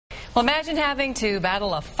Well, imagine having to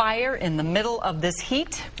battle a fire in the middle of this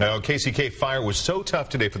heat. Now, KCK fire was so tough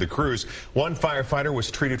today for the crews. One firefighter was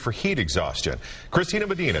treated for heat exhaustion. Christina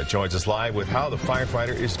Medina joins us live with how the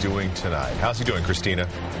firefighter is doing tonight. How's he doing, Christina?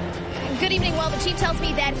 Good evening. Well, the chief tells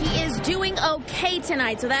me that he is doing okay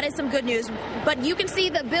tonight, so that is some good news. But you can see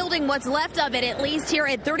the building, what's left of it, at least here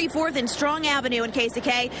at 34th and Strong Avenue in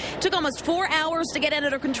KCK. Took almost 4 hours to get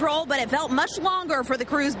under control, but it felt much longer for the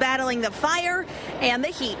crews battling the fire and the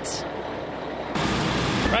heat.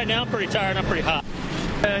 Right now, I'm pretty tired. I'm pretty hot.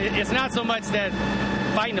 It's not so much that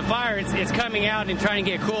fighting the fire, it's coming out and trying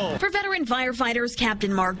to get cool. For veteran firefighters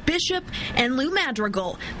Captain Mark Bishop and Lou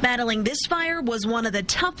Madrigal, battling this fire was one of the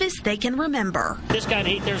toughest they can remember. This kind of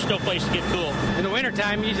heat, there's no place to get cool. In the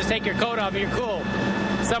wintertime, you just take your coat off and you're cool.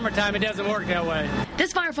 Summertime, it doesn't work that way.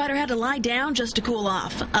 This firefighter had to lie down just to cool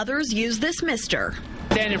off. Others use this mister.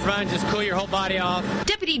 Stand in front, just cool your whole body off.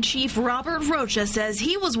 Deputy Chief Robert Rocha says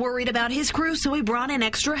he was worried about his crew, so he brought in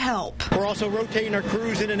extra help. We're also rotating our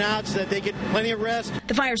crews in and out so that they get plenty of rest.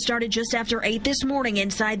 The fire started just after 8 this morning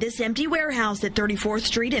inside this empty warehouse at 34th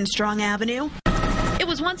Street and Strong Avenue. It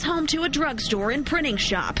was once home to a drugstore and printing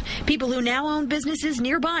shop. People who now own businesses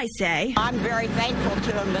nearby say, I'm very thankful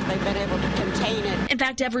to them that they've been able to contain it. In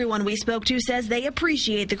fact, everyone we spoke to says they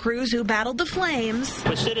appreciate the crews who battled the flames.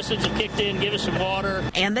 The citizens have kicked in, give us some water.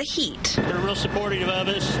 And the heat. They're real supportive of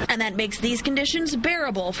us. And that makes these conditions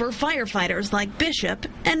bearable for firefighters like Bishop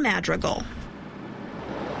and Madrigal.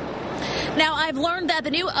 Now, I've learned that the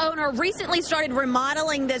new owner recently started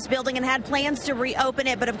remodeling this building and had plans to reopen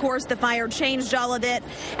it, but of course the fire changed all of it.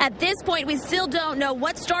 At this point, we still don't know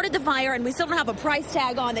what started the fire, and we still don't have a price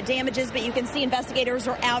tag on the damages, but you can see investigators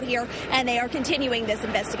are out here, and they are continuing this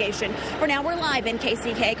investigation. For now, we're live in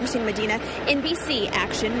KCK. Christina Medina, NBC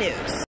Action News.